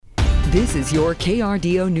This is your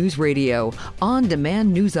KRDO News Radio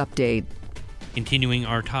on-demand news update. Continuing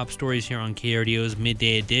our top stories here on KRDO's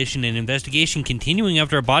Midday Edition, an investigation continuing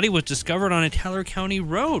after a body was discovered on a Teller County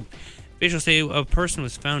road. Officials say a person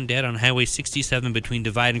was found dead on Highway 67 between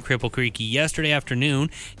Divide and Cripple Creek yesterday afternoon.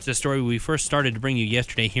 It's a story we first started to bring you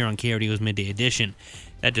yesterday here on KRDO's Midday Edition.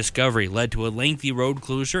 That discovery led to a lengthy road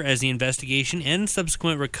closure as the investigation and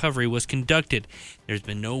subsequent recovery was conducted. There's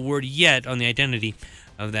been no word yet on the identity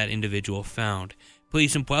of that individual found.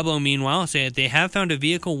 Police in Pueblo, meanwhile, say that they have found a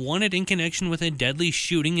vehicle wanted in connection with a deadly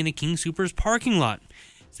shooting in a King Soopers parking lot.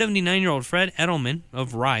 79-year-old Fred Edelman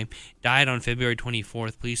of Rye died on February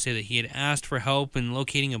 24th. Police say that he had asked for help in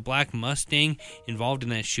locating a black Mustang involved in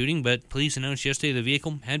that shooting, but police announced yesterday the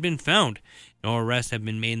vehicle had been found. No arrests have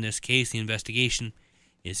been made in this case. The investigation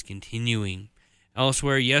is continuing.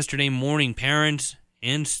 Elsewhere, yesterday morning, parents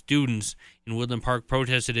and students in Woodland Park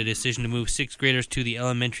protested a decision to move sixth graders to the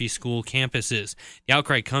elementary school campuses. The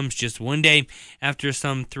outcry comes just one day after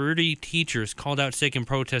some 30 teachers called out sick in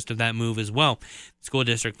protest of that move as well. The school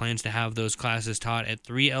district plans to have those classes taught at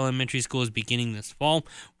 3 elementary schools beginning this fall.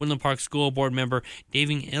 Woodland Park School Board member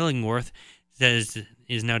David Illingworth says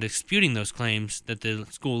is now disputing those claims that the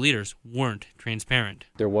school leaders weren't transparent.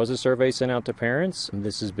 There was a survey sent out to parents, and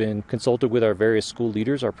this has been consulted with our various school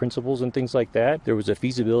leaders, our principals, and things like that. There was a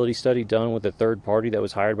feasibility study done with a third party that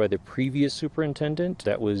was hired by the previous superintendent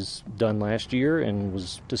that was done last year and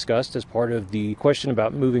was discussed as part of the question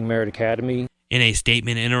about moving Merritt Academy. In a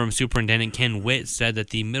statement, Interim Superintendent Ken Witt said that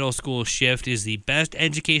the middle school shift is the best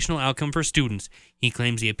educational outcome for students. He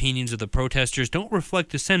claims the opinions of the protesters don't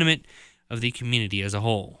reflect the sentiment of the community as a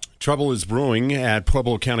whole. Trouble is brewing at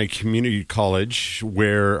Pueblo County Community College,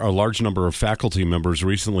 where a large number of faculty members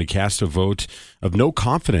recently cast a vote of no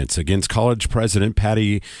confidence against college president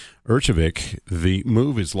Patty Urchovic. The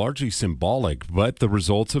move is largely symbolic, but the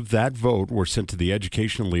results of that vote were sent to the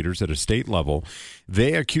education leaders at a state level.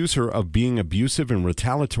 They accuse her of being abusive and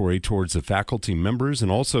retaliatory towards the faculty members and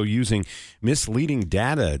also using misleading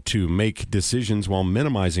data to make decisions while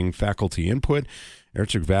minimizing faculty input.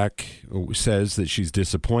 Urchovic says that she's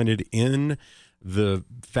disappointed in the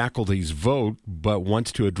faculty's vote, but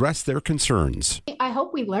wants to address their concerns. I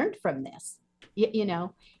hope we learned from this,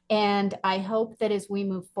 and I hope that as we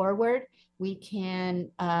move forward, we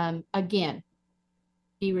can, again,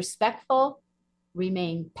 be respectful,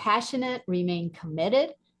 remain passionate, remain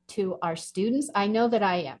committed to our students. I know that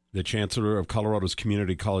I am. The Chancellor of Colorado's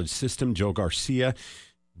Community College System, Joe Garcia,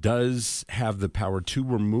 does have the power to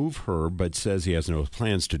remove her, but says he has no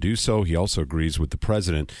plans to do so. He also agrees with the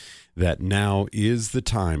president that now is the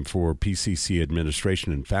time for PCC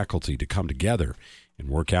administration and faculty to come together and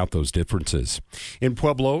work out those differences. In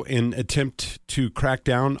Pueblo, an attempt to crack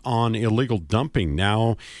down on illegal dumping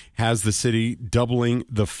now has the city doubling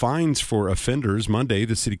the fines for offenders. Monday,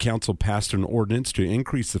 the city council passed an ordinance to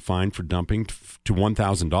increase the fine for dumping to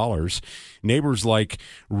 $1,000. Neighbors like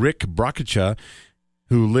Rick Brakacha,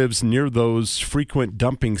 who lives near those frequent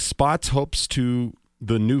dumping spots, hopes the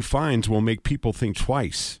new fines will make people think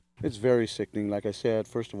twice. It's very sickening. Like I said,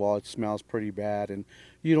 first of all, it smells pretty bad, and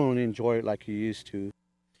you don't enjoy it like you used to.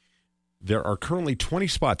 There are currently 20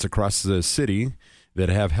 spots across the city that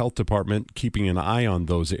have health department keeping an eye on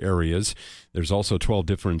those areas. There's also 12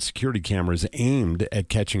 different security cameras aimed at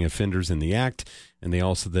catching offenders in the act, and they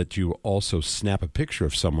also that you also snap a picture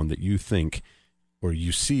of someone that you think or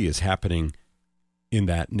you see is happening in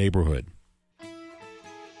that neighborhood.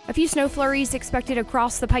 A few snow flurries expected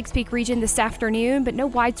across the Pikes Peak region this afternoon, but no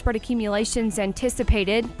widespread accumulations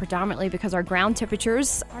anticipated, predominantly because our ground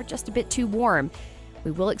temperatures are just a bit too warm.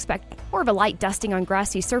 We will expect more of a light dusting on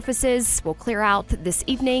grassy surfaces. We'll clear out this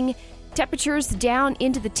evening. Temperatures down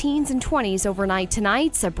into the teens and 20s overnight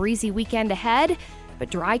tonight. A breezy weekend ahead, but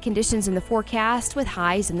dry conditions in the forecast with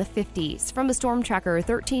highs in the 50s. From the Storm Tracker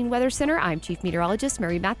 13 Weather Center, I'm Chief Meteorologist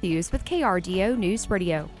Mary Matthews with KRDO News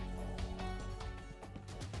Radio.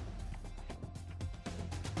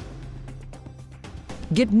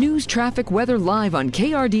 Get news, traffic, weather live on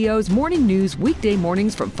KRDO's Morning News weekday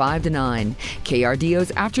mornings from 5 to 9.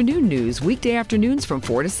 KRDO's Afternoon News weekday afternoons from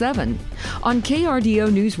 4 to 7. On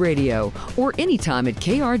KRDO News Radio or anytime at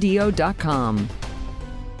krdo.com.